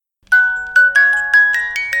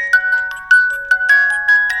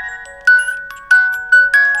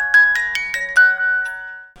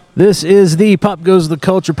This is the Pop Goes the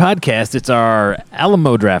Culture podcast. It's our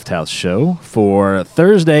Alamo Drafthouse show for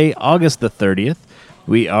Thursday, August the 30th.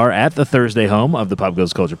 We are at the Thursday home of the Pop Goes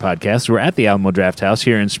the Culture podcast. We're at the Alamo Drafthouse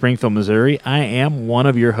here in Springfield, Missouri. I am one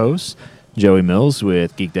of your hosts, Joey Mills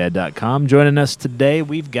with GeekDad.com. Joining us today,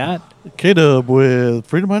 we've got K-Dub with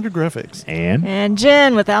Freedom Hunter Graphics. And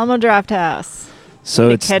Jen with Alamo Drafthouse. So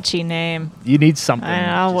a it's catchy name. You need something.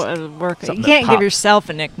 I'll work. Something You can't that give yourself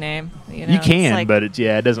a nickname. You can, but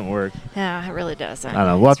it doesn't work. Yeah, it really does. I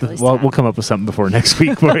don't know. We'll come up with something before next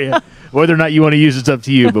week for you. Whether or not you want to use it's up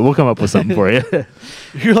to you, but we'll come up with something for you.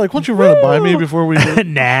 You're like, why don't you run it by me before we do?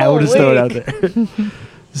 Nah, we'll just throw it out there.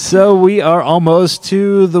 So we are almost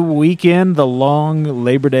to the weekend, the long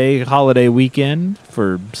Labor Day holiday weekend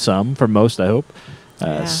for some, for most, I hope.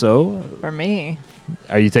 So for me.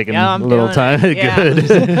 Are you taking a little time? Yeah. Good.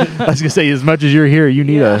 I was going to say, as much as you're here, you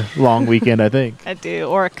need a long weekend, I think. I do,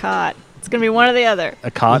 or a cot. It's going to be one or the other.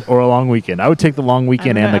 A cot or a long weekend. I would take the long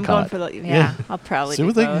weekend and the I'm cot. Going for I'll probably See do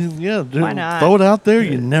what both. they Why not? Throw it out there.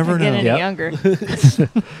 You never know. Get any younger.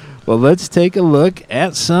 Well, let's take a look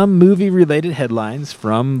at some movie-related headlines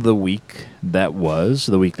from the week that was,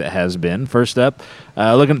 the week that has been. First up,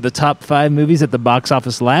 looking at the top 5 movies at the box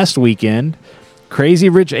office last weekend. Crazy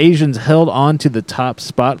Rich Asians held on to the top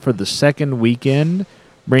spot for the second weekend,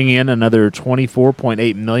 bringing in another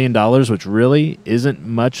 $24.8 million, which really isn't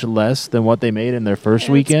much less than what they made in their first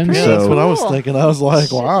weekend. So that's what I was thinking. I was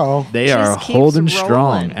like, wow. They are holding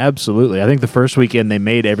strong. Absolutely. I think the first weekend they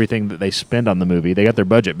made everything that they spent on the movie. They got their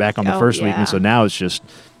budget back on the first weekend, so now it's just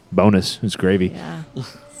bonus. It's gravy. Yeah.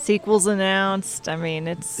 Sequels announced. I mean,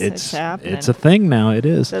 it's happening. It's a thing now. It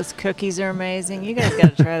is. Those cookies are amazing. You guys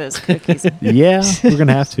got to try those cookies. Yeah, we're going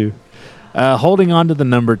to have to. Holding on to the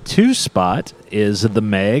number 2 spot is The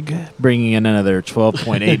Meg, bringing in another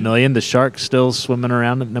 $12.8 million. The Shark still swimming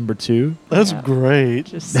around at number 2. That's great.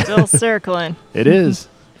 Just still circling. It is.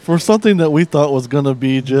 For something that we thought was going to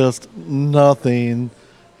be just nothing,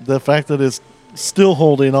 the fact that it's still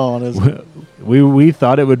holding on is... We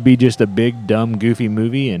thought it would be just a big, dumb, goofy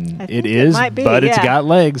movie, and it is, but it's got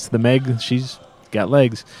legs. The Meg, she's got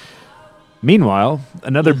legs. Meanwhile,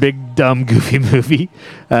 another big, dumb, goofy movie,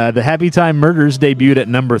 The Happy Time Murders debuted at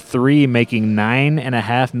number 3, making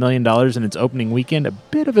 $9.5 million in its opening weekend. A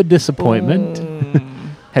bit of a disappointment.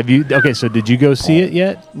 Have you? Okay, so did you go see it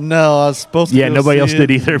yet? No, I was supposed to. Yeah, nobody else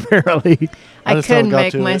did either, apparently. I couldn't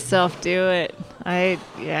make myself do it. I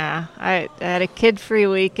had a kid-free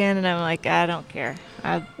weekend, and I'm like, I don't care.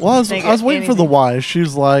 I was waiting for the wife. She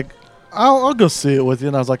was like, I'll go see it with you.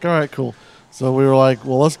 And I was like, all right, cool. So we were like,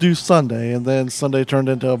 well, let's do Sunday. And then Sunday turned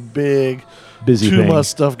into a big, busy too thing. Much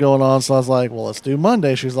stuff going on. So I was like, well, let's do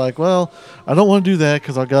Monday. She's like, well, I don't want to do that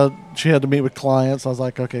because she had to meet with clients. I was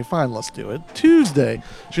like, okay, fine, let's do it Tuesday.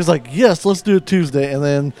 She's like, yes, let's do it Tuesday. And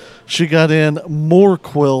then she got in more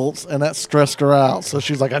quilts, and that stressed her out. So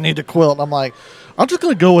she's like, I need to quilt. And I'm like, I'm just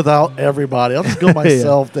going to go without everybody. I'll just go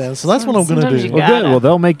myself then. So that's what I'm going to do. Well, good. Well,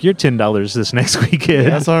 they'll make your $10 this next weekend.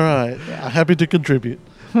 That's all right. Yeah. I'm happy to contribute.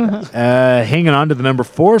 Hanging on to the number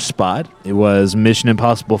 4 spot, it was Mission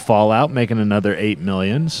Impossible Fallout, making another $8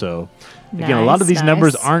 million. So, again, a lot of these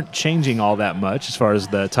numbers aren't changing all that much as far as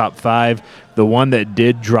the top 5. The one that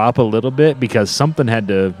did drop a little bit because something had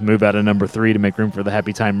to move out of number 3 to make room for the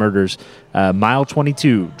Happy Time Murders. Mile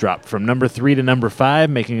 22 dropped from number 3 to number 5,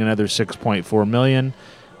 making another $6.4 million.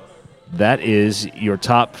 That is your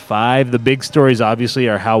top 5. The big stories, obviously,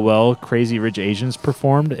 are how well Crazy Rich Asians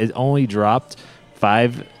performed. It only dropped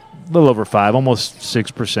a little over 5, almost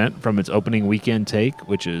 6% from its opening weekend take,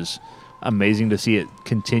 which is amazing to see it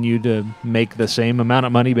continue to make the same amount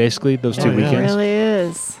of money, basically, those 2 weekends. It really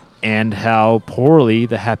is. And how poorly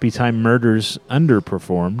the Happy Time Murders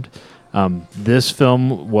underperformed. This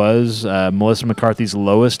film was Melissa McCarthy's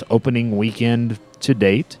lowest opening weekend to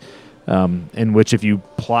date, in which if you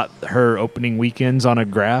plot her opening weekends on a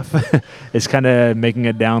graph, it's kind of making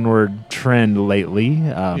a downward trend lately.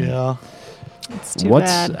 Yeah. It's too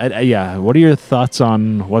bad. What are your thoughts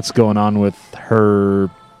on what's going on with her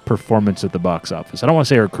performance at the box office? I don't want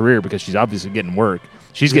to say her career because she's obviously getting work.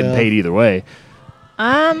 She's getting paid either way.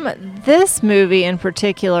 This movie in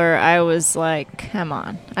particular, I was like, come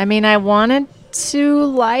on. I mean, I wanted to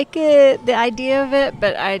like it, the idea of it,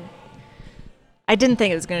 but I didn't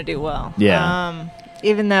think it was going to do well. Yeah.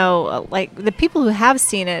 Even though, like, the people who have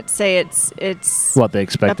seen it say it's what they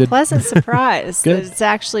expected. A pleasant surprise. Good. It's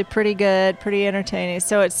actually pretty good, pretty entertaining.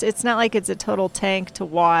 So it's not like it's a total tank to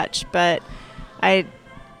watch, but I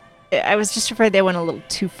was just afraid they went a little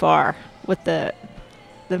too far with the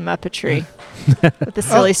the Muppetry with the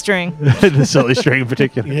silly string. The silly string in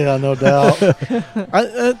particular. Yeah, no doubt.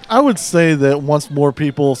 I would say that once more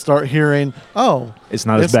people start hearing, oh, It's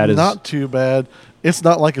not as bad as... not too bad. It's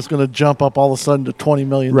not like it's going to jump up all of a sudden to $20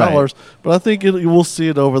 million. Right. But I think we'll see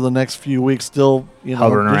it over the next few weeks still,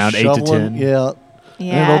 hovering around 8 to 10. Yeah.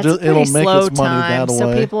 Yeah, it'll make slow its money time. that So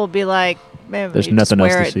way. people will be like, maybe There's just nothing else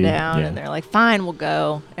wear to it see. down, Yeah. and they're like, fine, we'll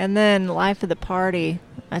go. And then Life of the Party,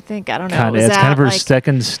 I think, I don't know. Kinda, was it's kind of her like,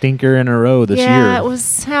 second stinker in a row this year. Yeah, it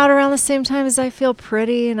was out around the same time as I Feel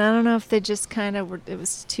Pretty, and I don't know if they just kind of were, it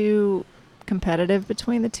was too competitive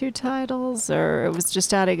between the two titles, or it was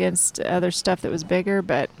just out against other stuff that was bigger,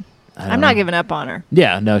 but I'm not giving up on her.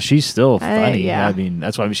 Yeah, no, she's still funny. yeah. I mean,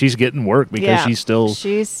 that's why she's getting work because Yeah, she's still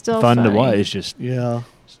fun funny. to watch. It's just Yeah.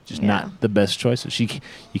 not the best choice.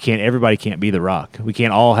 Everybody can't be The Rock. We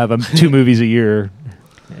can't all have 2 movies a year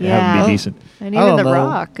and have them Yeah. be decent. And I even don't The know.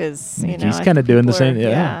 Rock is, you know, He's I kind of think doing the people same. are-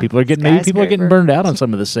 Yeah, people are getting Skyscraper. burned out on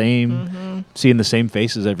some of the same, seeing the same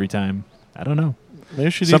faces every time. I don't know. Maybe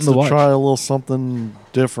she Something needs to to watch. try a little something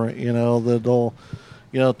different, that'll,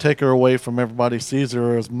 take her away from everybody sees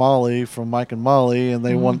her as Molly from Mike and Molly, and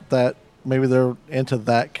they want that. Maybe they're into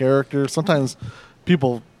that character. Sometimes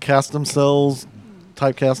people typecast themselves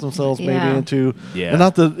Yeah. maybe into, Yeah. and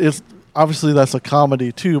not that it's obviously that's a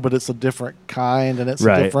comedy too, but it's a different kind and it's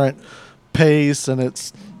Right. a different pace, and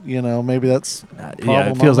it's maybe that's a Yeah,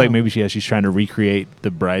 problem. it feels I like don't know. maybe she's trying to recreate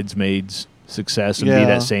the Bridesmaids' success and be Yeah.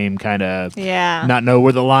 that same kind of Yeah. not know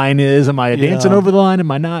where the line is. Am I dancing Yeah. over the line?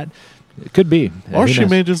 Am I not? It could be. Or Who she knows?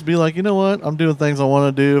 may just be like, you know what, I'm doing things I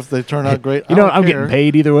want to do. If they turn out great, You know, I don't I'm care. getting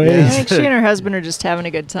paid either way. Yeah. I think she and her husband are just having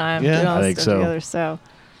a good time. Yeah. doing all I this think stuff so. Together, so.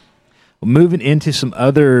 Moving into some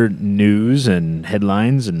other news and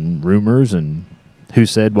headlines and rumors and who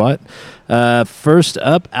said what. First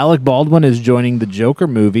up, Alec Baldwin is joining the Joker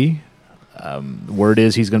movie. Word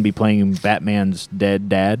is he's going to be playing Batman's dead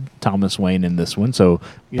dad, Thomas Wayne, in this one. So probably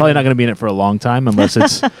Yeah. not going to be in it for a long time unless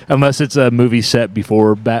it's a movie set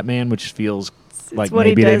before Batman, which feels like It's what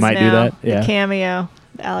he maybe they does might now, do that. the Yeah. cameo,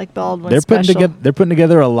 the Alec Baldwin They're special. putting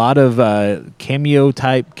together a lot of cameo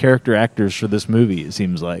type character actors for this movie. It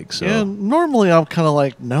seems like so. Yeah, normally I'm kind of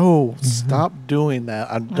like, no, stop doing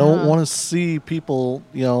that. I don't Uh-huh. want to see people,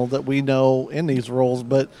 that we know in these roles.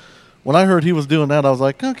 But when I heard he was doing that, I was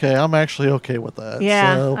like, okay, I'm actually okay with that.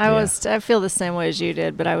 Yeah, So, I feel the same way as you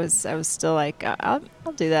did, but I was still like, I'll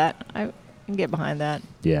do that. I can get behind that.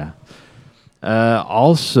 Yeah.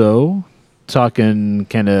 Also, talking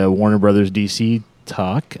kind of Warner Brothers DC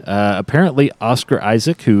talk. Apparently, Oscar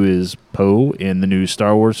Isaac, who is Poe in the new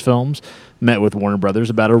Star Wars films, met with Warner Brothers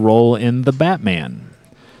about a role in The Batman.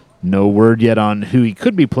 No word yet on who he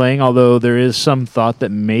could be playing, although there is some thought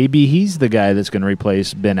that maybe he's the guy that's going to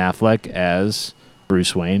replace Ben Affleck as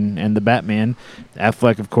Bruce Wayne and the Batman.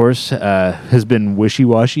 Affleck, of course, has been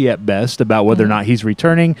wishy-washy at best about whether or not he's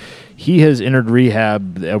returning. He has entered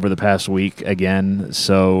rehab over the past week again,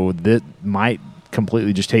 so that might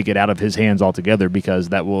completely just take it out of his hands altogether because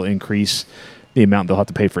that will increase the amount they'll have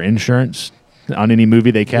to pay for insurance on any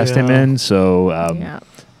movie they cast him Yeah. in. So Yeah.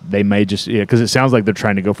 they may just, because it sounds like they're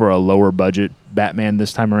trying to go for a lower budget Batman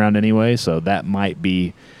this time around anyway, so that might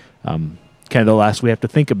be kind of the last we have to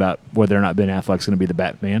think about whether or not Ben Affleck's going to be the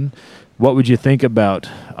Batman. What would you think about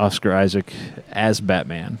Oscar Isaac as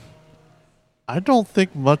Batman? I don't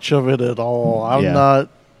think much of it at all. I'm Yeah. not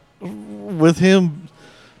with him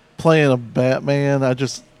playing a Batman. I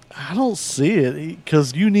don't see it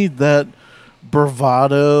because you need that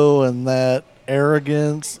bravado and that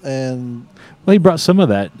arrogance and Well, he brought some of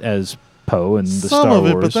that as Poe and the some Star of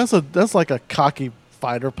it, Wars. but that's like a cocky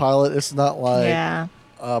fighter pilot. It's not like Yeah.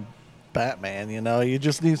 a Batman. You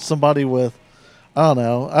just need somebody with. I don't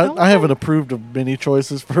know. wonder- I haven't approved of many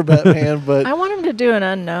choices for Batman, but I want him to do an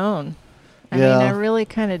unknown. I Yeah. mean, I really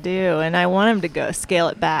kind of do. And I want him to go scale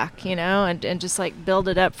it back, and just like build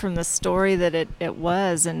it up from the story that it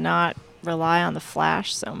was and not rely on the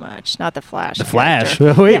Flash so much. Not the Flash. The Flash?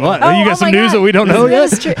 character. Wait, Yeah. what? Oh, You got oh some my news God. that we don't know The yet?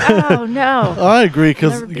 mystery- Oh, no. I agree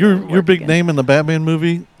because Never be able to your work big again. name in the Batman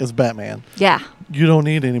movie is Batman. Yeah. You don't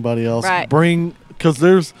need anybody else. Right.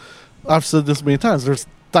 Because I've said this many times, there's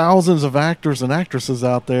thousands of actors and actresses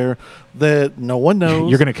out there that no one knows.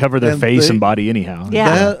 You're going to cover their and face they- and body anyhow.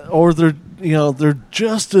 Yeah. or they're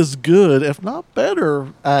just as good, if not better,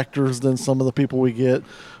 actors than some of the people we get.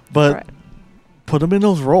 But Right. put them in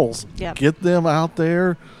those roles. Yep. Get them out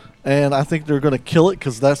there. And I think they're going to kill it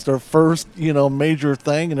because that's their first, major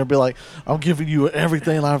thing. And they'll be like, I'm giving you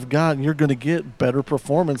everything I've got, and you're going to get better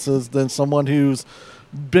performances than someone who's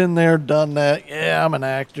been there, done that. Yeah, I'm an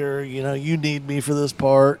actor. You need me for this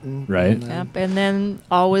part. Right. Yep. And then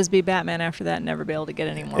always be Batman after that and never be able to get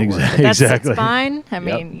any more work. Exactly. That's Exactly. fine. I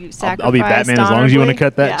mean, you sacrifice. I'll be Batman as long as you want to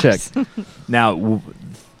cut that Yes. check. Now,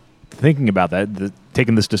 thinking about that,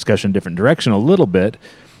 taking this discussion a different direction a little bit,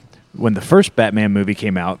 when the first Batman movie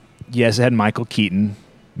came out, yes, it had Michael Keaton,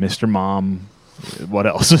 Mr. Mom, what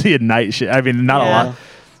else? He had Night Shift. I mean, not a lot.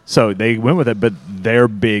 So they went with it, but their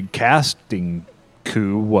big casting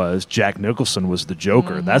coup was Jack Nicholson was the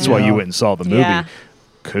Joker. Mm-hmm. That's why you went and saw the movie. Yeah.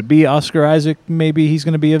 Could be Oscar Isaac. Maybe he's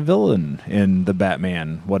going to be a villain in the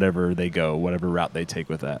Batman, whatever they go, whatever route they take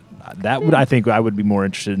with that. That would, I think, I would be more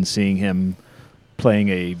interested in seeing him playing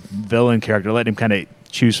a villain character, let him kind of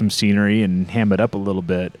choose some scenery and ham it up a little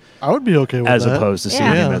bit, I would be okay with as that. opposed to seeing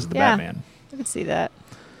Yeah. him as the Yeah. Batman. I could see that.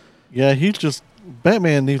 Yeah,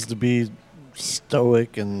 Batman needs to be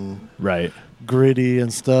stoic and Right. gritty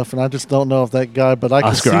and stuff, and I just don't know if that guy. But I could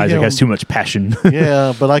Oscar see Isaac him, has too much passion.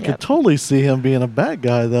 Yeah, but I could Yep. totally see him being a bad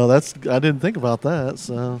guy though. I didn't think about that.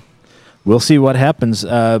 So We'll see what happens.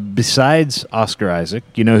 Besides Oscar Isaac,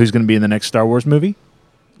 you know who's going to be in the next Star Wars movie?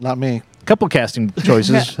 not me. A couple casting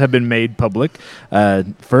choices have been made public.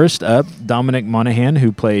 First up, Dominic Monaghan,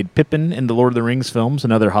 who played Pippin in the Lord of the Rings films,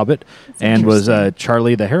 another Hobbit, and was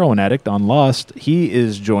Charlie the heroin addict on Lost. He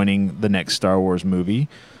is joining the next Star Wars movie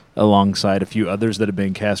alongside a few others that have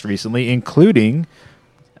been cast recently, including,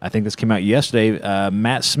 I think this came out yesterday,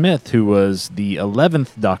 Matt Smith, who was the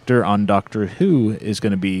 11th Doctor on Doctor Who, is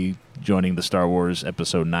going to be joining the Star Wars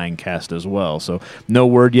Episode 9 cast as well. So no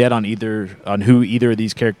word yet on who either of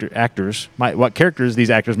these what characters these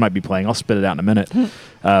actors might be playing. I'll spit it out in a minute.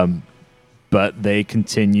 But they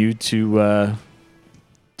continue to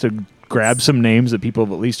grab some names that people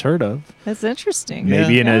have at least heard of. That's interesting.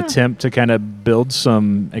 Maybe in an Yeah. attempt to kind of build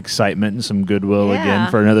some excitement and some goodwill Yeah. again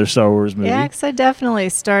for another Star Wars movie. Yeah, because I definitely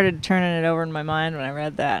started turning it over in my mind when I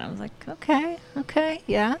read that. I was like, okay,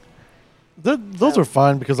 yeah. Those are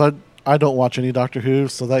fine because I don't watch any Doctor Who,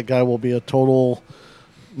 so that guy will be a total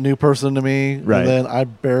new person to me. Right. And then I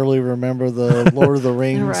barely remember the Lord of the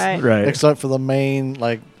Rings, Right. except for the main,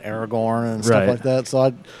 like Aragorn and stuff Right. like that. So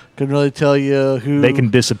I couldn't really tell you who. They can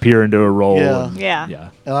disappear into a role. Yeah. and- Yeah. yeah.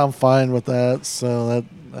 and I'm fine with that. So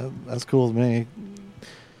that's cool with me.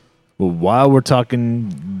 Well, while we're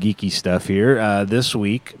talking geeky stuff here, this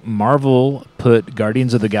week, Marvel put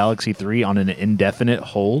Guardians of the Galaxy 3 on an indefinite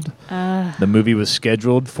hold. The movie was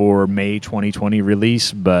scheduled for May 2020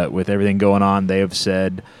 release, but with everything going on, they have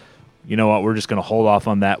said, you know what, we're just going to hold off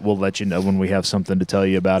on that. We'll let you know when we have something to tell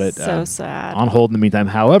you about it. So sad. On hold in the meantime.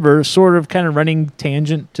 However, sort of kind of running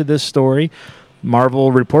tangent to this story,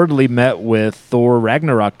 Marvel reportedly met with Thor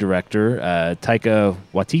Ragnarok director Taika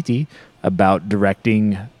Waititi about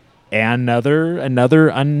directing another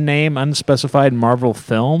unnamed, unspecified Marvel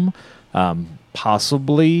film.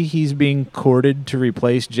 Possibly he's being courted to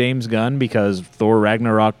replace James Gunn because Thor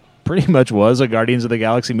Ragnarok pretty much was a Guardians of the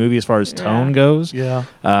Galaxy movie as far as tone goes. Yeah.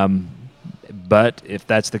 But if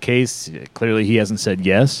that's the case, clearly he hasn't said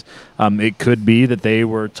yes. It could be that they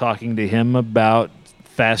were talking to him about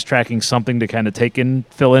fast-tracking something to kind of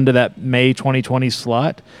fill into that May 2020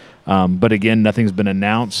 slot. But again, nothing's been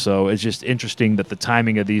announced, so it's just interesting that the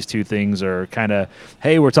timing of these two things are kind of,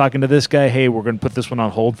 hey, we're talking to this guy, hey, we're going to put this one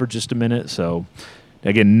on hold for just a minute. So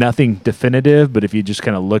again, nothing definitive, but if you just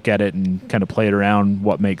kind of look at it and kind of play it around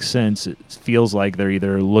what makes sense, it feels like they're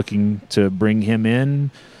either looking to bring him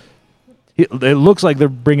in. It looks like they're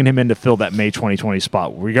bringing him in to fill that May 2020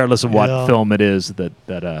 spot, regardless of what film it is that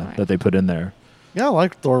they put in there. Yeah, I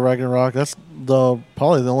like Thor Ragnarok. That's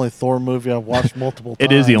probably the only Thor movie I've watched multiple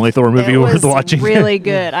times. It is the only Thor movie It worth was watching. really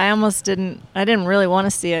good. I didn't really want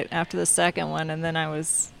to see it after the second one, and then I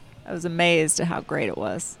was amazed at how great it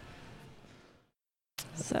was.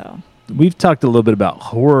 So We've talked a little bit about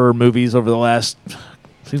horror movies over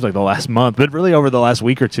seems like the last month, but really over the last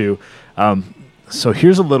week or two. So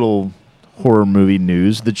here's a little horror movie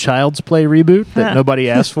news: the Child's Play reboot that nobody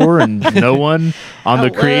asked for, and no one on the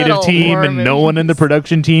creative little team horror and no one in the movies.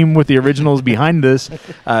 production team with the originals behind this.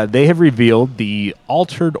 They have revealed the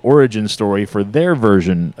altered origin story for their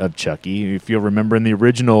version of Chucky. If you'll remember, in the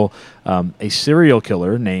original, a serial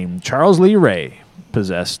killer named Charles Lee Ray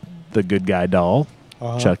possessed the good guy doll,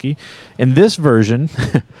 Chucky. In this version,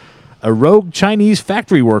 a rogue Chinese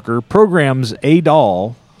factory worker programs a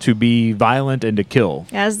doll to be violent and to kill.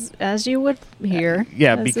 as you would hear,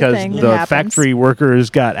 Yeah, that's because thing that the happens. factory workers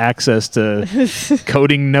got access to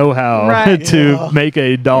coding know-how Right. to make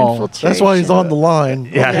a doll. That's why he's on the line.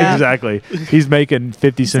 Yeah, Yeah. exactly. He's making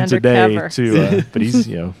 50 cents a day undercover. but he's,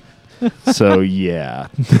 so yeah.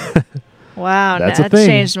 Wow, That's a that thing.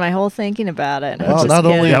 changed my whole thinking about it. Well, not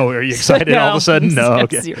only- No, are you excited all of a sudden? No,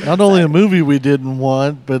 okay. Not only a movie we didn't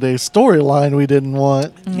want, but a storyline we didn't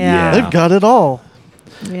want. Yeah. They've got it all.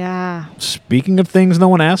 Yeah. Speaking of things no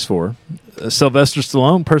one asked for, Sylvester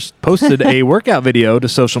Stallone posted a workout video to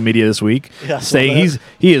social media this week, Yeah, I saw saying that.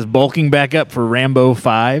 he is bulking back up for Rambo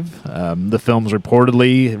 5. The film's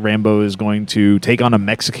reportedly Rambo is going to take on a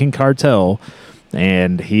Mexican cartel,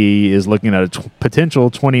 and he is looking at a potential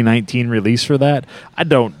 2019 release for that. I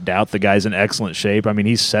don't doubt the guy's in excellent shape. I mean,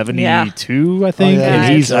 he's 72, I think, yeah,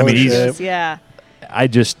 and he's in killer shape. Yeah. I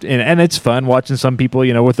just and it's fun watching some people,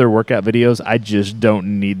 with their workout videos. I just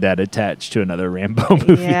don't need that attached to another Rambo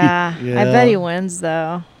movie. Yeah. I Yeah. bet he wins,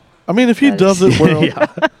 though. I mean, if he does it well, Yeah.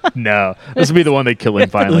 No, this will be the one they kill him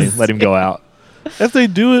finally. Let him go out. if they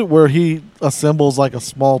do it where he assembles like a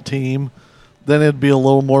small team, then it'd be a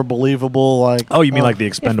little more believable. Like, Oh, you mean like the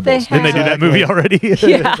Expendables? they Didn't they do that have- movie already?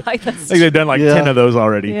 Yeah. I think they've done like Yeah. 10 of those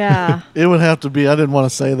already. Yeah. it would have to be. I didn't want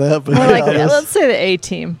to say that, but Or like, yeah, let's say the A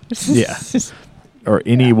team. Yeah. Or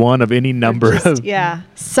any one of any number of. Yeah.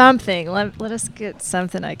 Something. Let us get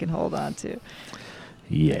something I can hold on to.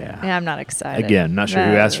 Yeah. Yeah, I'm not excited. Again, not sure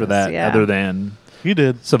who asked for that Yeah. other than he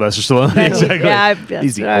did. Sylvester Stallone. That's- Exactly. yeah, that's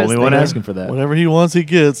He's the what I was only one thinking. asking for that. Whatever he wants, he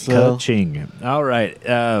gets. So. Ka-ching. All right.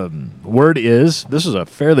 Word is, this is a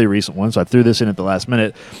fairly recent one, so I threw this in at the last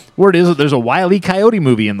minute. Word is that there's a Wile E. Coyote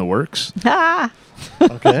movie in the works. Ah,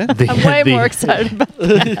 Okay. I'm way more excited about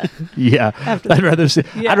that. Yeah. After I'd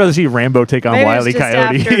rather see Rambo take on Maybe Wile E. it's just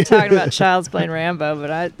Coyote. after talking about Child's Playing Rambo,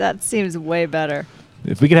 but that seems way better.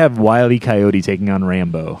 If we could have Wile E. Coyote taking on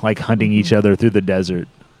Rambo, like hunting each other through the desert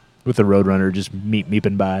with the Roadrunner just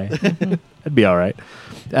meeping by, that'd be all right.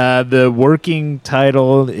 The working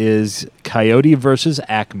title is Coyote versus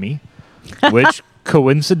Acme, which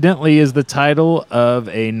coincidentally is the title of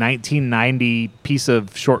a 1990 piece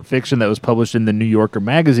of short fiction that was published in the New Yorker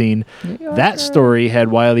magazine. That story had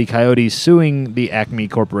Wile E. Coyote suing the Acme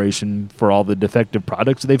Corporation for all the defective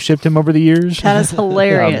products they've shipped him over the years. That is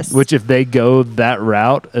hilarious. Which, if they go that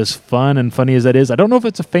route, as fun and funny as that is, I don't know if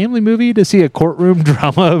it's a family movie to see a courtroom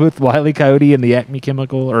drama with Wile E. Coyote and the Acme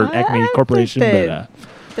Chemical or I Acme think Corporation. But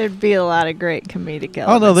there'd be a lot of great comedic elements. I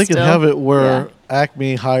don't know. They could still. have it where Yeah.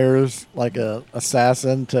 Acme hires like a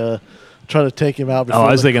assassin to try to take him out. Before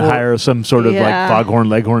I was the thinking court. hire some sort of like Yeah. Foghorn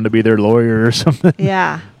Leghorn to be their lawyer or something.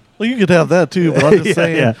 Yeah. Well, you could have that too, but I'm just Yeah,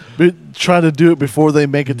 saying, yeah. but try to do it before they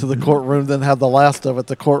make it to the courtroom, then have the last of it,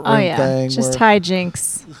 the courtroom Oh yeah. thing. Just where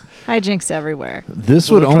hijinks. Hijinks everywhere. This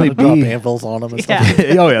they're would trying only to drop be. anvils on them and Yeah. stuff.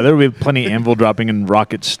 Oh yeah, there would be plenty of anvil dropping and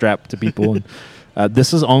rockets strapped to people. And,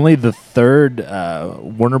 this is only the third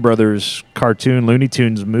Warner Brothers cartoon Looney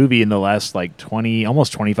Tunes movie in the last like 20,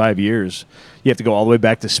 almost 25 years. You have to go all the way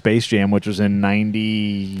back to Space Jam, which was in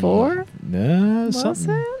 4?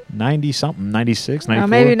 something, 90 something, 96, 94,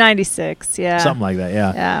 Maybe 96. Yeah. something like that.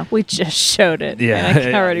 Yeah. Yeah. We just showed it. Yeah,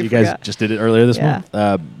 and I already you guys forgot. just did it earlier this Yeah.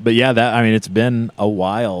 month. But yeah, that I mean, it's been a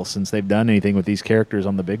while since they've done anything with these characters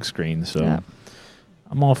on the big screen. So Yeah.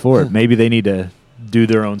 I'm all for it. Maybe they need to do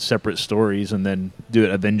their own separate stories and then do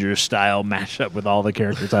an Avengers style mashup with all the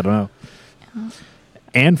characters. I don't know.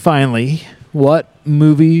 And finally, what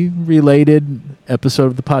movie related episode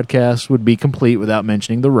of the podcast would be complete without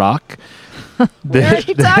mentioning The Rock? We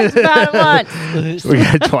already talked about it once. We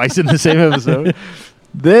got it twice in the same episode.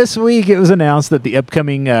 This week, it was announced that the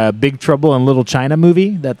upcoming Big Trouble in Little China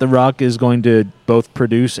movie that The Rock is going to both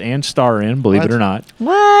produce and star in, believe it What? or not.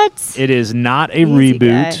 What? It is not a Easy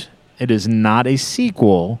reboot. guy. It is not a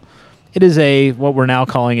sequel. It is what we're now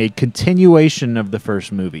calling a continuation of the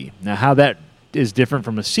first movie. Now, how that is different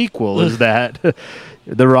from a sequel is that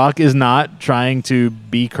The Rock is not trying to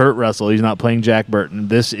be Kurt Russell. He's not playing Jack Burton.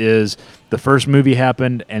 This is the first movie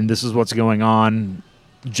happened, and this is what's going on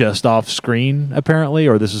just off screen, apparently,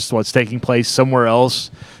 or this is what's taking place somewhere else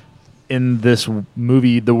in this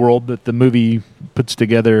movie, the world that the movie puts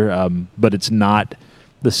together, but it's not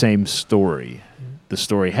the same story. The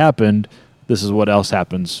story happened. This is what else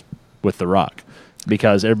happens with The Rock.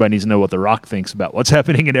 Because everybody needs to know what The Rock thinks about what's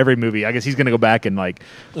happening in every movie. I guess he's going to go back and like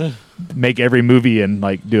make every movie and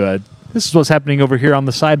like do this is what's happening over here on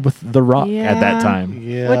the side with The Rock at that Yeah. time.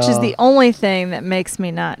 Yeah. Which is the only thing that makes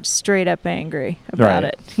me not straight up angry about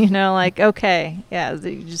Right. it. You know, like, okay, yeah,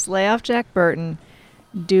 you just lay off Jack Burton,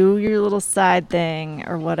 do your little side thing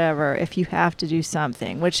or whatever if you have to do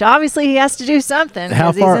something, which obviously he has to do something How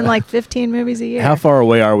because he's far- in like 15 movies a year. How far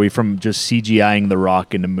away are we from just CGIing The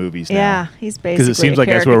Rock into movies now? Yeah, he's basically Because it seems like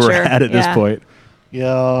that's where we're at this point.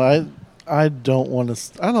 Yeah, I don't want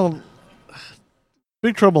to. I don't.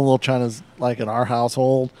 Big Trouble in Little China's like in our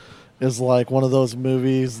household is like one of those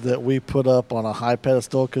movies that we put up on a high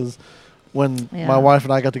pedestal because when my wife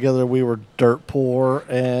and I got together, we were dirt poor,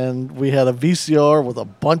 and we had a VCR with a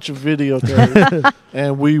bunch of videotapes,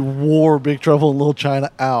 and we wore Big Trouble in Little China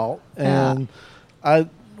out. And I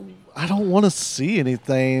don't want to see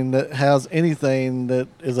anything that has anything that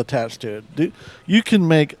is attached to it. You can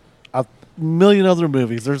make a million other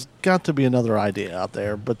movies. There's got to be another idea out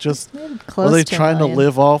there, but just are they trying to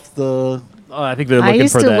live off the... Oh, I think they're looking for that. I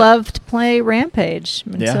used to love to play Rampage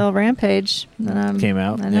until Rampage came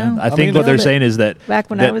out. I know. I think what they're saying is that back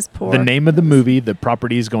when I was poor, the name of the movie, the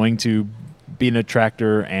property is going to be an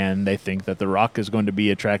attractor, and they think that The Rock is going to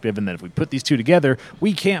be attractive, and that if we put these two together,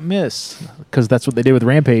 we can't miss, because that's what they did with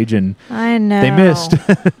Rampage, and I know they missed.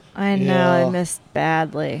 I know they missed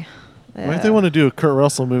badly. If they want to do a Kurt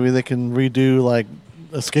Russell movie, they can redo like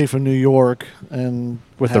Escape from New York and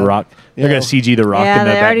with The Rock. They're going to CG The Rock in the background.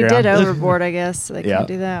 Yeah, they already did Overboard, I guess. So they can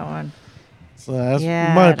do that one. So that's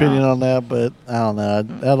my opinion on that, but I don't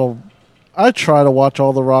know. I try to watch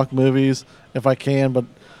all the Rock movies if I can, but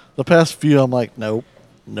the past few I'm like, nope.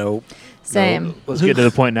 Same. No. Let's get to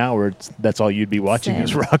the point now where that's all you'd be watching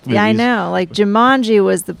is Rock movies. Yeah, I know. Like Jumanji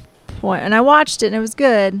was the point, and I watched it and it was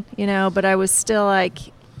good, but I was still like,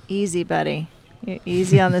 easy, buddy.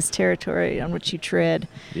 Easy on this territory on which you tread.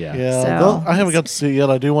 Yeah. So, I haven't got to see it yet.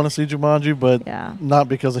 I do want to see Jumanji, but not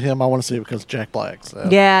because of him. I want to see it because of Jack Black. So.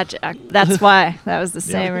 Yeah, Jack. That's why. That was the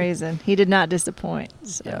same reason. He did not disappoint.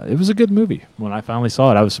 So. Yeah, it was a good movie. When I finally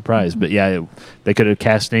saw it, I was surprised. But they could have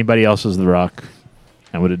cast anybody else as The Rock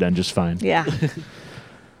and would have done just fine. Yeah.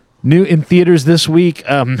 New in theaters this week.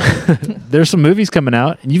 There's some movies coming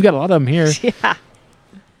out, and you've got a lot of them here. Yeah.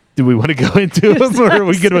 Do we want to go into them, or are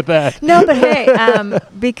we good with that? No, but hey,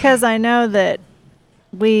 because I know that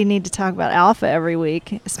we need to talk about Alpha every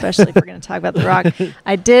week, especially if we're going to talk about The Rock.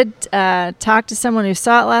 I did talk to someone who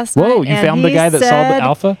saw it last night. Whoa, you found the guy that saw the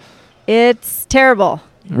Alpha? It's terrible.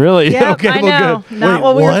 Really? Yep, okay, I well, know. good. Not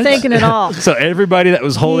what we were thinking at all. So everybody that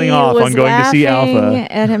was holding off on going to see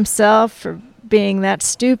Alpha at himself for being that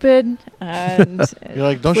stupid, and you're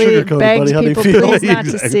like, don't sugarcoat it, buddy. How do you feel? Please not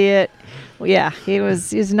to see it. Well, yeah,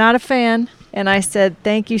 he's not a fan, and I said,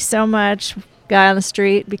 thank you so much, guy on the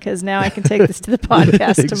street, because now I can take this to the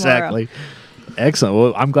podcast exactly. tomorrow. Excellent.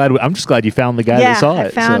 Well, I'm just glad you found the guy that saw it. I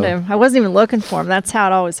found him. I wasn't even looking for him. That's how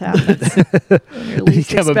it always happens. He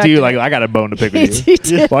came up to you like, I got a bone to pick with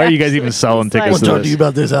you. Why are you guys even selling tickets to this? I'll talk to you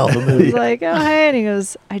about this Alpha movie. He's like, oh, hey. And he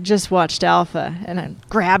goes, I just watched Alpha. And I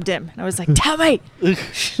grabbed him. And I was like, tell me.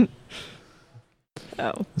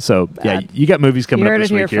 So, you got movies coming up this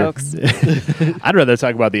week here. Folks. I'd rather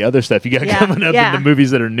talk about the other stuff you got coming up than the movies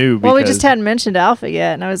that are new. Well, we just hadn't mentioned Alpha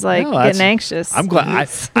yet, and I was like getting anxious. I'm glad.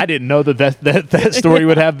 I didn't know that story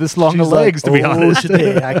would have this long of legs, to be honest.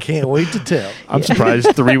 Today, I can't wait to tell. I'm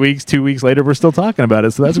surprised 2 weeks later, we're still talking about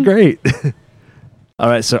it, so that's great. All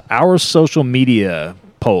right, so our social media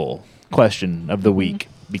poll question of the week,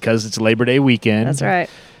 because it's Labor Day weekend. That's right.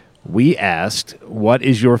 We asked, what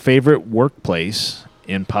is your favorite workplace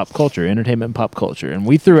in pop culture, entertainment and pop culture? And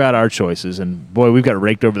we threw out our choices, and boy, we've got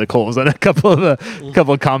raked over the coals on a couple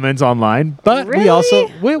of comments online. But really? we also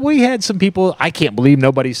we had some people, I can't believe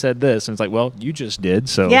nobody said this. And it's like, well, you just did.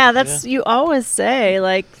 So that's you always say,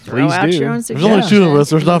 like, throw out your own suggestions. There's only 2 of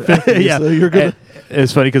us. There's not 50. So you're good.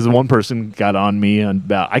 It's funny because one person got on me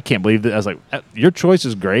about, I can't believe that. I was like, your choice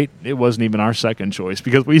is great. It wasn't even our second choice,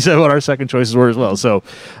 because we said what our second choices were as well. So,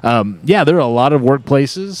 there are a lot of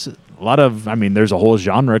workplaces. There's a whole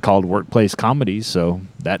genre called workplace comedies, so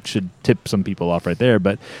that should tip some people off right there.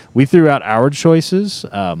 But we threw out our choices,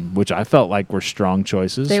 which I felt like were strong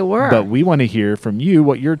choices. They were. But we want to hear from you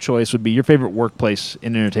what your choice would be, your favorite workplace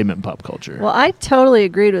in entertainment and pop culture. Well, I totally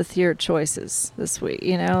agreed with your choices this week,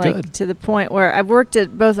 to the point where I've worked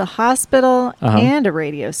at both a hospital and a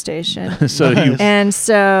radio station. So you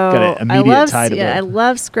got an immediate tie to I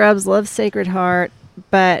love Scrubs, love Sacred Heart,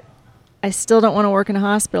 but I still don't want to work in a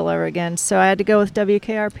hospital ever again, so I had to go with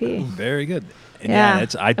WKRP. Very good. And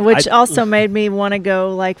which also made me want to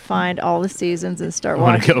go find all the seasons and start watching.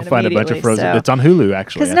 I want to go find a bunch of Frozen. It's on Hulu,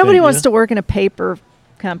 actually. Because nobody wants to work in a paper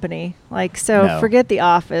company. Forget The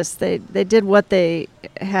Office. They did what they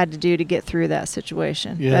had to do to get through that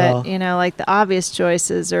situation. Yeah. But the obvious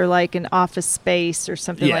choices are like an Office Space or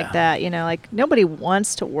something like that. Nobody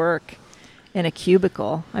wants to work in a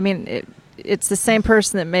cubicle. I mean, it's the same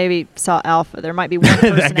person that maybe saw Alpha. There might be one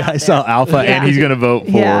person that guy out there. saw Alpha and he's going to vote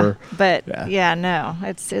for. Yeah, but no,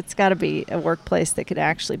 it's got to be a workplace that could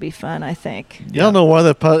actually be fun, I think. Yeah. I don't know why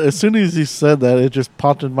as soon as he said that, it just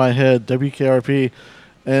popped in my head, WKRP.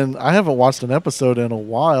 And I haven't watched an episode in a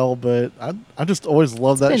while, but I just always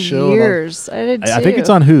loved that show. Years. I did too. I think it's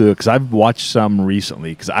on Hulu because I've watched some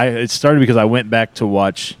recently. It started because I went back to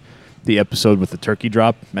watch the episode with the turkey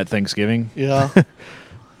drop at Thanksgiving, Yeah.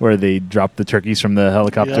 where they dropped the turkeys from the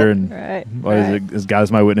helicopter Yep. and Right. what is it? As God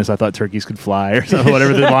is my witness, I thought turkeys could fly or something,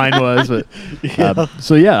 whatever the line was. But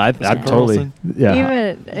so yeah, I totally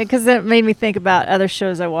Even because it made me think about other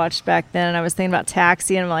shows I watched back then, and I was thinking about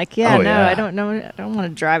Taxi, and I'm like, Oh, yeah. I don't know, I don't want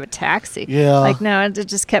to drive a taxi. Yeah. Like no, it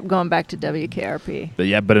just kept going back to WKRP.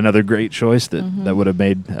 But another great choice that would have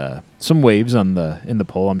made some waves in the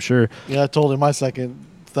poll, I'm sure. Yeah, I told him my second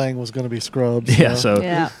thing was going to be Scrubs. Yeah, so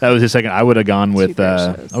Yeah. that was his second. I would have gone with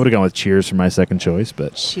great shows. Cheers for my second choice,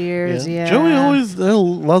 but Cheers, yeah. Joey always, a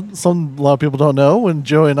lot of people don't know, when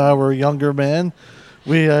Joey and I were younger men,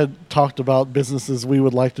 we had talked about businesses we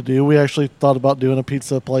would like to do. We actually thought about doing a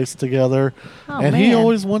pizza place together. Oh, and he man.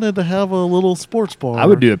 always wanted to have a little sports bar. I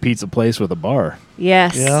would do a pizza place with a bar.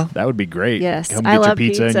 Yes. Yeah. That would be great. Yes, Come I get your love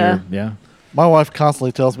pizza. pizza. And your, yeah. My wife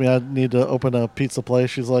constantly tells me I need to open a pizza place.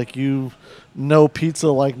 She's like, you know pizza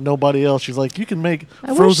like nobody else. She's like, you can make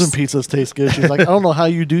I frozen wish- pizzas taste good. She's like, I don't know how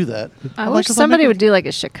you do that. I I'm wish like, 'cause somebody make would do like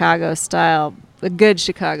a Chicago style, a good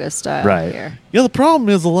Chicago style Right. here. Yeah, the problem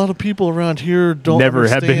is a lot of people around here don't Never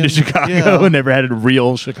have been to understand- Chicago. Yeah. Never had a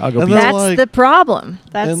real Chicago And pizza. they're That's like- the problem.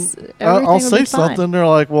 That's And everything I'll would say be fine. something. They're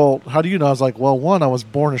like, well, how do you know? I was like, well, one, I was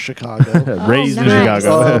born in Chicago. Raised in nice.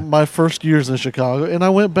 Chicago. My first years in Chicago, and I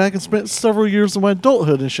went back and spent several years of my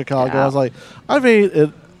adulthood in Chicago. Yeah. I was like, I've ate at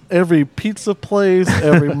every pizza place,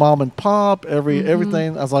 every mom and pop,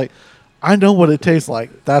 everything. I was like, I know what it tastes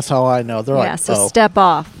like. That's how I know. They're Yeah, like, so oh, step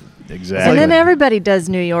off. Exactly. And then everybody does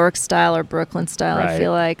New York style or Brooklyn style, I Right.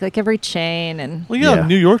 feel like every chain and well, yeah, Yeah.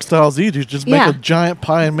 New York style's easy. Just make Yeah. a giant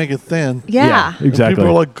pie and make it thin. yeah. And exactly. people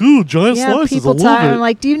are like, "Ooh, giant Yeah, slices." people I love talk. it. I'm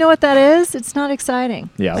like, do you know what that is? It's not exciting.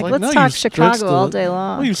 Yeah. Like, Like, let's now you talk stretch Chicago all day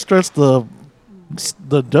long. Well, you stretch the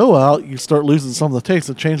dough out, you start losing some of the taste.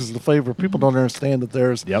 It changes the flavor. People don't understand that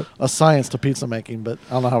there's Yep. a science to pizza making, but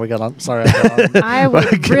I don't know how we got on. Sorry, I got on. I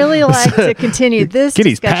would really like to continue this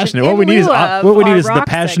Kitty's discussion passionate. in What we need is lieu of what we need our is the rock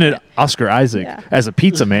passionate segment. Oscar Isaac Yeah. as a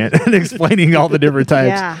pizza man and explaining all the different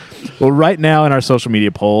types. Yeah. Well, right now in our social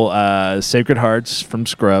media poll, Sacred Hearts from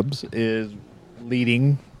Scrubs is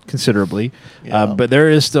leading considerably, Yeah. but there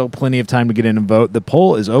is still plenty of time to get in and vote. The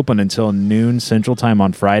poll is open until noon Central Time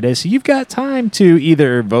on Friday, so you've got time to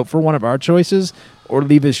either vote for one of our choices or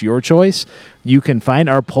leave us your choice. You can find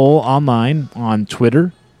our poll online on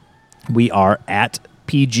Twitter. We are at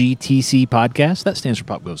PGTC Podcast. That stands for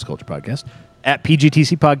Pop Goes the Culture Podcast. At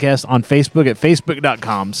PGTC Podcast on Facebook at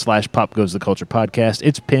facebook.com/Pop Goes the Culture Podcast.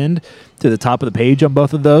 It's pinned to the top of the page on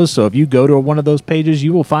both of those. So if you go to one of those pages,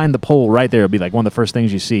 you will find the poll right there. It'll be like one of the first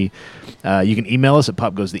things you see. You can email us at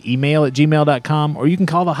popgoestheemail@gmail.com, or you can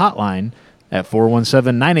call the hotline at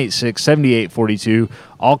 417-986-7842.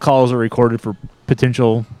 All calls are recorded for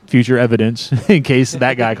potential future evidence in case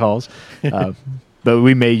that guy calls. But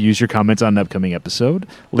we may use your comments on an upcoming episode.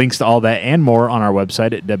 Links to all that and more on our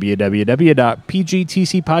website at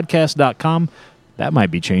www.pgtcpodcast.com. That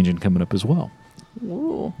might be changing coming up as well.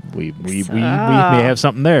 Ooh. We may have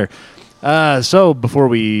something there. So before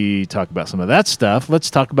we talk about some of that stuff, let's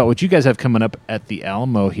talk about what you guys have coming up at the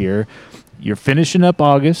Alamo here. You're finishing up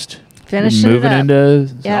August. Finishing You're moving it up. into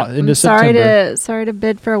Yeah, into I'm sorry September. to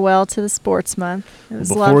bid farewell to the sports month. It was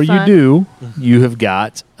a lot Before of you fun. do, you have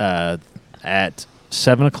got at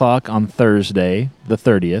 7 o'clock on Thursday, the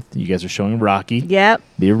 30th, you guys are showing Rocky, Yep,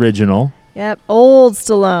 the original. old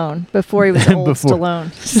Stallone before he was old Before-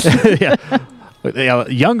 Stallone. Yeah,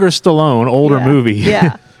 younger Stallone, older Yeah. movie.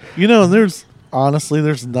 Yeah, You know, there's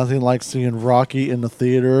nothing like seeing Rocky in the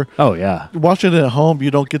theater. Oh, yeah. Watching it at home, you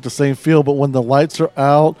don't get the same feel, but when the lights are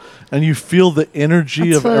out and you feel the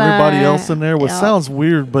energy That's of what everybody I- else in there, which yeah. sounds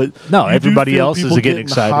weird, but No, you do everybody feel else is people getting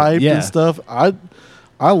excited. hyped Yeah. and stuff. I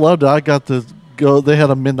loved it. I got to go. They had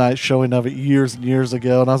a midnight showing of it years and years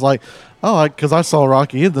ago, and I was like, oh, because I saw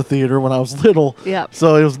Rocky in the theater when I was little. Yep.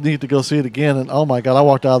 So it was neat to go see it again, and oh my god, I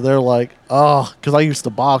walked out of there like, oh, because I used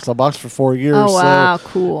to box. I boxed for 4 years. Oh, wow, so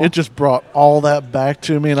cool. It just brought all that back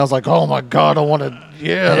to me, and I was like, oh my god, I want to.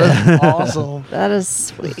 Yeah, that's awesome. that is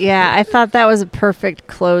sweet. Yeah, I thought that was a perfect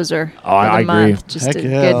closer Oh, I for the agree. month. Just Heck a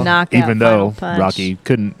yeah. good knockout. Even though final punch. Rocky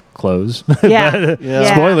couldn't close. Yeah.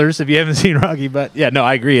 Yeah. Spoilers if you haven't seen Rocky, but yeah, no,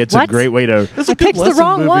 I agree. It's a What? great way to. It's a I good picked the lesson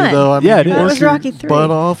wrong movie, one. though. I mean, Yeah, it you is. work That was your Rocky 3. butt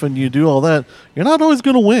off, and you do all that. You're not always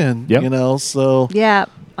going to win, Yep. you know. So, Yeah.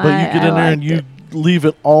 but you get in there and you leave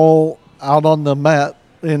it all out on the mat.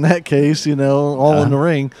 In that case, you know, all in the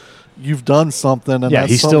ring. You've done something, and Yeah,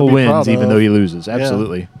 that's he something still to be proud wins even of. though he loses.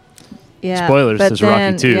 Absolutely. Yeah. Spoilers, but says Rocky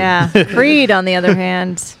then, 2. Yeah. Creed, on the other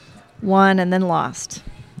hand, won and then lost.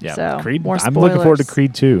 Yeah, So, Creed. more I'm looking forward to spoilers.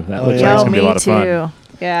 Creed 2. That Oh, looks yeah. like it's Oh, gonna be a me lot of too. fun.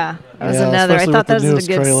 Yeah. That was Yeah, another. I especially thought with that the was a newest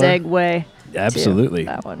good trailer. segue. Absolutely. To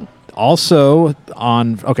that one. Also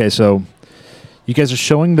so you guys are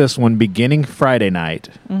showing this one beginning Friday night,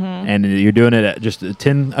 and you're doing it at just a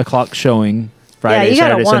 10 o'clock showing Friday,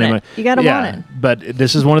 Saturday, Sunday. Want it. You gotta want it. But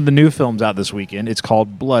this is one of the new films out this weekend. It's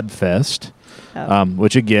called Bloodfest,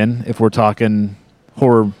 which again, if we're talking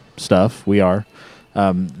horror stuff, we are.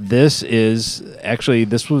 This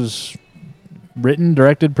was written,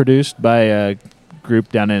 directed, produced by a group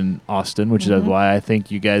down in Austin, which is why I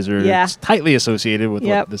think you guys are tightly associated with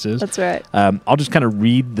what this is. That's right. I'll just kind of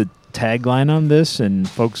read the tagline on this, and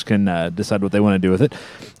folks can decide what they want to do with it.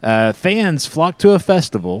 Fans flock to a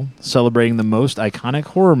festival celebrating the most iconic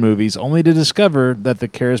horror movies, only to discover that the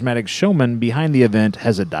charismatic showman behind the event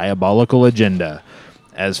has a diabolical agenda.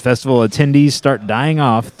 As festival attendees start dying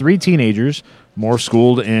off, 3 teenagers, more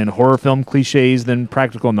schooled in horror film cliches than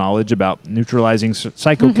practical knowledge about neutralizing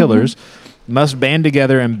psycho killers, must band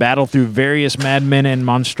together and battle through various madmen and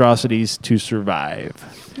monstrosities to survive.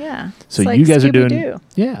 Yeah. So like you guys are doing,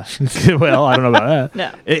 Scooby-Doo. well, I don't know about that.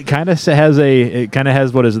 No. It kind of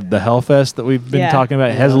has what is it, the Hellfest that we've been talking about.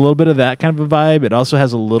 It has a little bit of that kind of a vibe. It also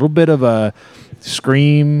has a little bit of a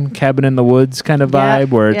Scream, Cabin in the Woods kind of vibe,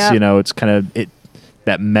 where it's it's kind of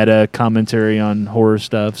that meta commentary on horror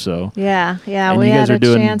stuff. So we had a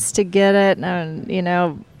chance to get it,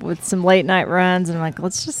 and with some late night runs, and I'm like,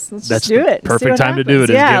 let's just do it. Perfect time to do it.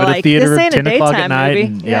 Is give it a theater at 10 o'clock at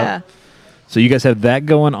night. So you guys have that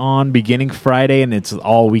going on beginning Friday, and it's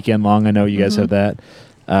all weekend long. I know you guys have that.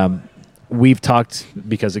 We've talked,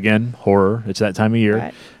 because again, horror, it's that time of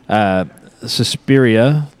year. Right.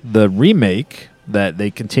 Suspiria, the remake that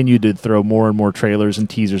they continue to throw more and more trailers and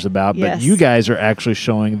teasers about, but you guys are actually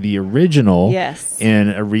showing the original in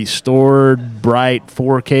a restored, bright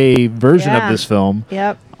 4K version of this film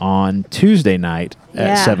on Tuesday night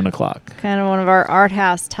at 7 o'clock. Kind of one of our art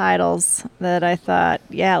house titles that I thought,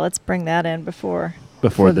 let's bring that in before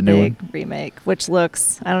the new big remake, which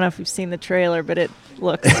looks, I don't know if you've seen the trailer, but it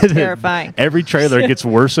looks terrifying. Every trailer gets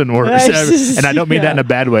worse and worse. And I don't mean that in a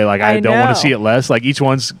bad way. Like, I don't want to see it less. Like, each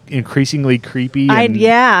one's increasingly creepy.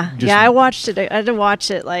 I watched it. I had to watch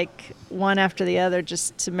it like one after the other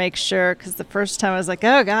just to make sure, because the first time I was like,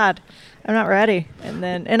 oh God, I'm not ready. And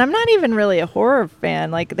I'm not even really a horror fan.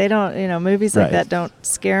 Like, they don't, movies like that don't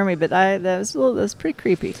scare me, but that was pretty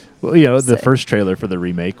creepy. Well, the first trailer for the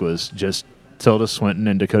remake was just Tilda Swinton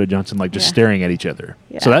and Dakota Johnson just staring at each other.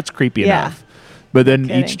 So that's creepy enough. But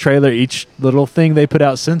then each trailer, each little thing they put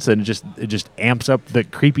out since then, it just amps up the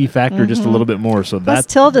creepy factor just a little bit more. So that's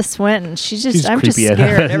Tilda Swinton. I'm just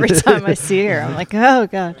scared every time I see her. I'm like, oh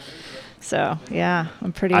God. So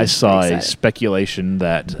I'm pretty. I saw excited. a speculation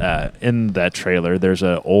that in that trailer, there's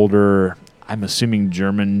an older, I'm assuming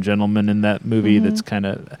German gentleman in that movie. That's kind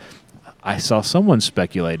of. I saw someone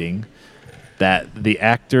speculating that the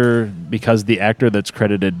actor, because the actor that's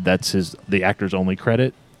credited, that's the actor's only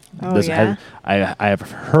credit. I have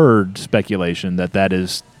heard speculation that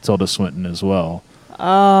is Tilda Swinton as well.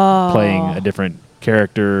 Playing a different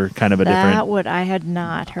character, kind of a different. I had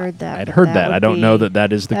not heard that. I'd heard that. I don't know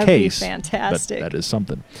that is the case. Be fantastic. But that is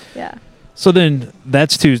something. Yeah. So then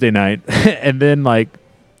that's Tuesday night, and then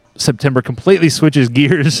September completely switches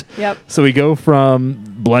gears. Yep. So we go from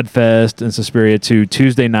Bloodfest and Suspiria to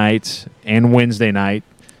Tuesday night and Wednesday night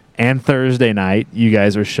and Thursday night. You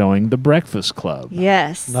guys are showing The Breakfast Club.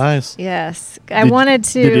 Yes. Nice. Yes. I wanted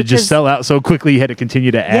to. Did it just sell out so quickly you had to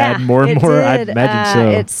continue to add more and more? I'd imagine so.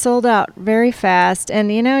 It sold out very fast.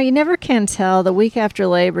 And, you never can tell. The week after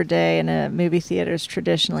Labor Day in a movie theater is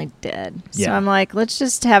traditionally dead. So I'm like, let's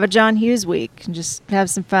just have a John Hughes week and just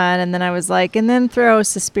have some fun. And then I was like, and then throw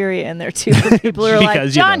Suspiria in there too. For people who are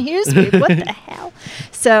like, John Hughes week, what the hell?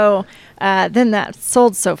 So then that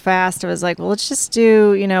sold so fast. I was like, well, let's just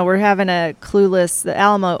do, we're having the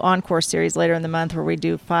Alamo Encore series later in the month where we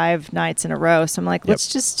do 5 nights in a row. So I'm like,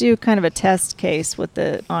 let's just do kind of a test case with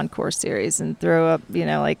the Encore series and throw up,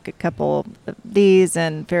 a couple of these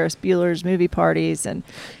and Ferris Bueller's Movie Parties. And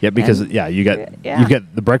you got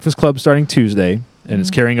The Breakfast Club starting Tuesday, and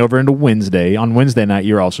it's carrying over into Wednesday. On Wednesday night,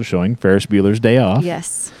 you're also showing Ferris Bueller's Day Off.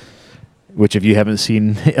 Yes. Which, if you haven't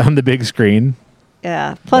seen on the big screen,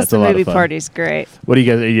 yeah. Plus the movie party's great. What do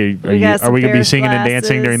you guys? Are we going to be singing and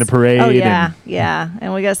dancing during the parade? Oh yeah.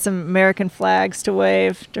 And we got some American flags to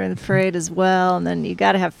wave during the parade as well. And then you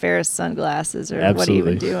got to have Ferris sunglasses, or what are you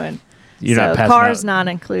even doing? You're not passing cars out. Not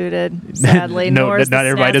included, sadly. No, not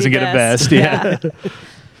everybody doesn't get a vest. Yeah.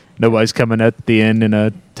 Nobody's coming at the end in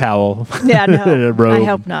a towel. Yeah, no. In a robe. I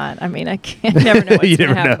hope not. I mean, I never know what's going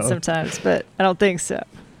to happen sometimes, but I don't think so.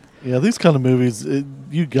 Yeah, these kind of movies,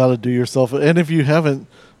 you got to do yourself. And if you haven't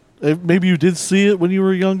maybe you did see it when you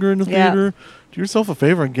were younger in the theater. Do yourself a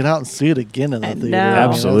favor and get out and see it again in the theater.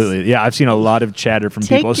 Absolutely. Yeah, I've seen a lot of chatter from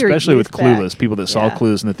people, especially with Clueless. People that saw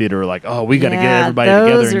Clueless in the theater were like, oh, we got to get everybody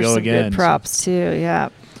together and go again. Good props, too. Yeah.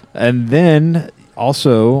 And then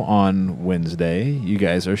also on Wednesday, you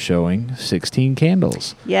guys are showing 16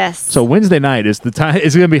 Candles. Yes. So Wednesday night is the time.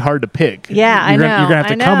 It's going to be hard to pick. Yeah, I know. You're going to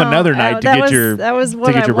have to come another night to get your That was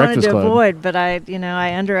what I wanted to club. avoid, but I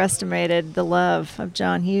underestimated the love of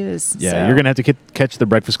John Hughes. Yeah, so. you're going to have to catch the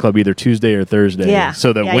Breakfast Club either Tuesday or Thursday. Yeah.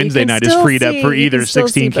 So that Wednesday night is freed up for either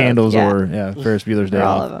 16 Candles or Ferris Bueller's Day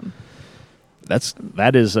Off. All of them.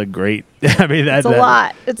 That is a great. I mean, it's a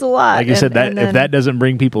lot. It's a lot. Like you said, that if that doesn't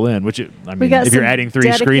bring people in, which if you're adding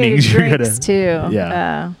 3 screenings, you're gonna too.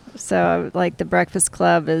 Yeah. So like the Breakfast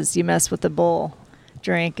Club is you mess with the bowl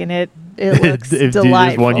drink and it looks delightful.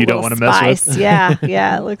 There's one you don't want to mess with.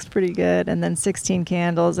 Yeah, it looks pretty good. And then 16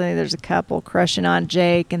 Candles. I think there's a couple crushing on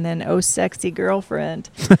Jake, and then Oh Sexy Girlfriend.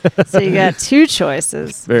 So you got 2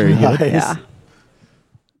 choices. Very good. Yeah.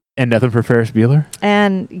 And nothing for Ferris Bueller?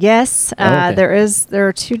 And yes, okay. there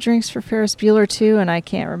are 2 drinks for Ferris Bueller too, and I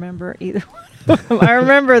can't remember either one of them. I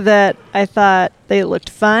remember that I thought they looked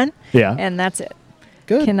fun. Yeah. And that's it.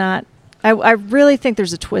 Good. I really think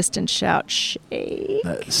there's a twist and shout shake.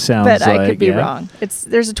 That sounds but like, I could be wrong.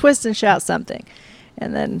 There's a twist and shout something.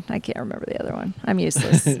 And then I can't remember the other one. I'm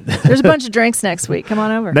useless. There's a bunch of drinks next week. Come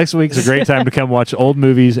on over. Next week's a great time to come watch old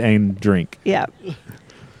movies and drink. Yeah.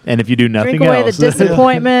 And if you do nothing drink away else, the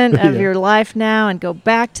disappointment of your life now and go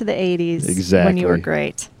back to the 80s when you were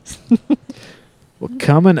great. Well,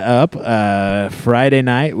 coming up Friday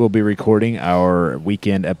night, we'll be recording our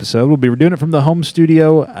weekend episode. We'll be doing it from the home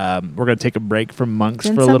studio. We're going to take a break from Monks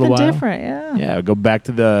for a little while. Something different, yeah. Yeah, go back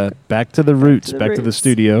to the roots, back to the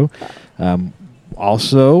studio.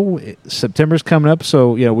 Also, September's coming up,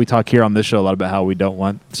 so we talk here on this show a lot about how we don't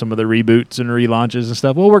want some of the reboots and relaunches and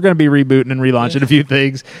stuff. Well, we're going to be rebooting and relaunching a few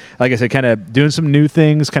things. Like I said, kind of doing some new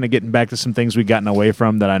things, kind of getting back to some things we've gotten away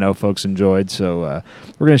from that I know folks enjoyed. So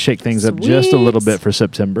we're going to shake things up just a little bit for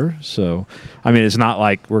September. So, I mean, it's not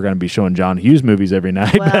like we're going to be showing John Hughes movies every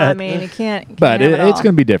night. Well, but, I mean, you can't but it's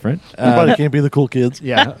going to be different. Everybody can't be the cool kids.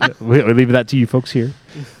 Yeah, we leave that to you folks here.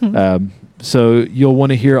 So you'll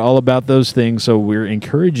want to hear all about those things. So we're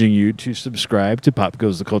encouraging you to subscribe to Pop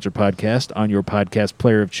Goes the Culture podcast on your podcast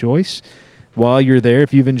player of choice. While you're there,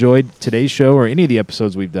 if you've enjoyed today's show or any of the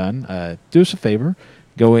episodes we've done, do us a favor.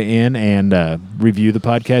 Go in and review the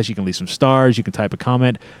podcast. You can leave some stars. You can type a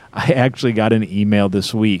comment. I actually got an email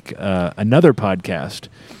this week. Another podcast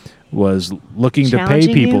was looking to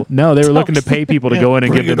pay people. You? No, they were looking to pay people to go in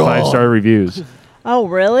and give them 5-star reviews. Oh,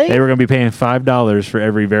 really? They were going to be paying $5 for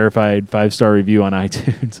every verified 5-star review on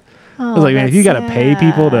iTunes. Oh, I was like, man, if you got to pay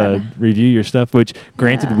people to review your stuff, which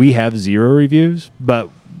granted we have 0 reviews, but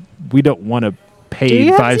we don't want to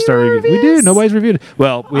pay 5-star reviews. We do. Nobody's reviewed it.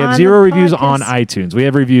 Well, we have 0 reviews on iTunes. We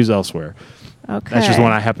have reviews elsewhere. Okay. That's just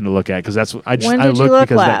one I happen to look at because that's I When did you look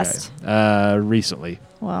because last? That guy. Recently.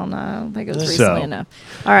 Well, no, I don't think it was recently enough.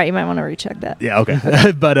 All right, you might want to recheck that. Yeah.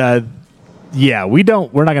 Okay. But yeah, we're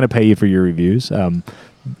not going to pay you for your reviews.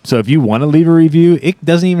 So if you want to leave a review, it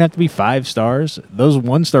doesn't even have to be 5 stars. Those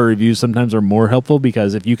 1-star reviews sometimes are more helpful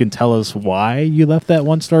because if you can tell us why you left that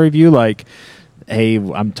 1-star review, like, hey,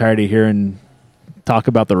 I'm tired of hearing talk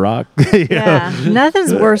about The Rock.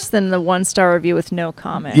 Nothing's worse than the 1-star review with no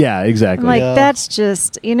comment. Yeah, exactly. I'm like, that's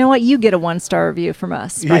just, you know what? You get a 1-star review from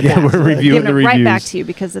us. Right yeah, we're reviewing the reviews. Right back to you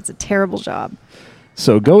because it's a terrible job.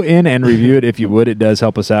 So go in and review it if you would. It does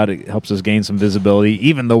help us out. It helps us gain some visibility,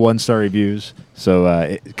 even the 1-star reviews. So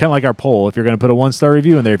kind of like our poll. If you're going to put a 1-star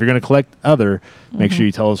review in there, if you're going to collect other, make sure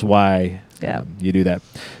you tell us why you do that.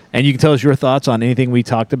 And you can tell us your thoughts on anything we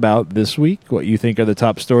talked about this week, what you think are the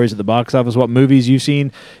top stories at the box office, what movies you've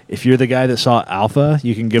seen. If you're the guy that saw Alpha,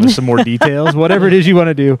 you can give us some more details, whatever it is you want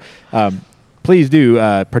to do. Please do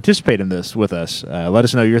participate in this with us. Let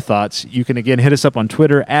us know your thoughts. You can, again, hit us up on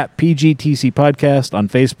Twitter at PGTC Podcast, on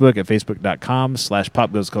Facebook at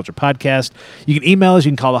facebook.com/PopGoesCulturePodcast. You can email us.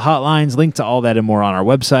 You can call the hotlines. Link to all that and more on our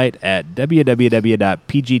website at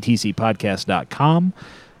www.pgtcpodcast.com.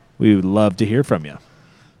 We would love to hear from you.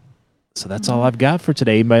 So that's all I've got for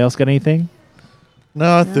today. Anybody else got anything?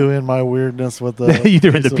 No, I threw in my weirdness with the you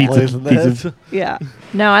threw in the pizza. Yeah.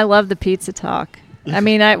 No, I love the pizza talk. I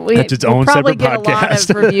mean, we'll probably get a lot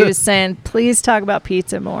of reviews saying, please talk about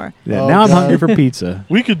pizza more. Yeah, now I'm hungry for pizza.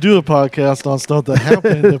 We could do a podcast on stuff that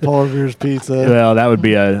happened at Paul Revere's Pizza. Well, that would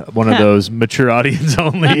be one of those mature audience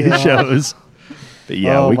only shows. But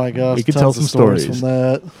yeah, my gosh, we could tell some stories from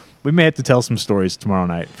that. We may have to tell some stories tomorrow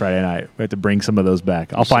night, Friday night. We have to bring some of those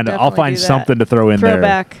back. I'll find something to throw in there.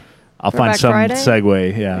 Throwback. I'll find Throwback some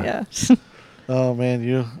Friday? segue. Yeah. Yeah. Oh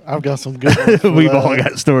man, I've got some good ones for We've that. all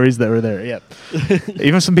got stories that were there. Yep.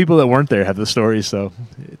 Even some people that weren't there have the stories, so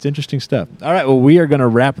it's interesting stuff. All right, well, we are going to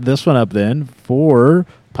wrap this one up then for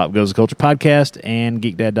Pop Goes the Culture Podcast and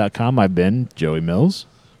GeekDad.com. I've been Joey Mills.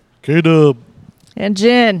 K-Dub. And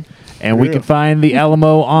Jen. And we can find the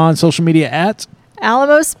Alamo on social media at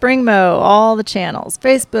Alamo Springmo, all the channels.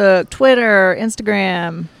 Facebook, Twitter,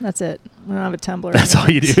 Instagram. That's it. We don't have a Tumblr. That's all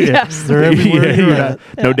you do. Yeah. Yes. They're everywhere. You're you're not-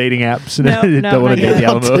 at. No dating apps. No, Don't want not to date the yet.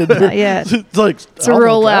 Alamo. Not yet. It's like It's a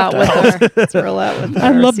rollout with our. It's a rollout with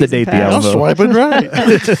I'd our love to season date the pass. I'm Alamo. swiping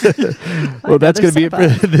right. Well, that's going to be it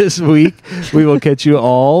Another for this week. We will catch you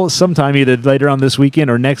all sometime either later on this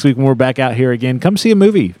weekend or next week when we're back out here again. Come see a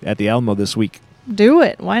movie at the Alamo this week. Do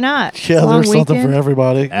it. Why not? Yeah, Long there's something for weekend.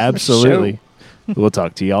 everybody. Absolutely. We'll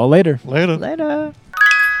talk to you all later. Later. Later.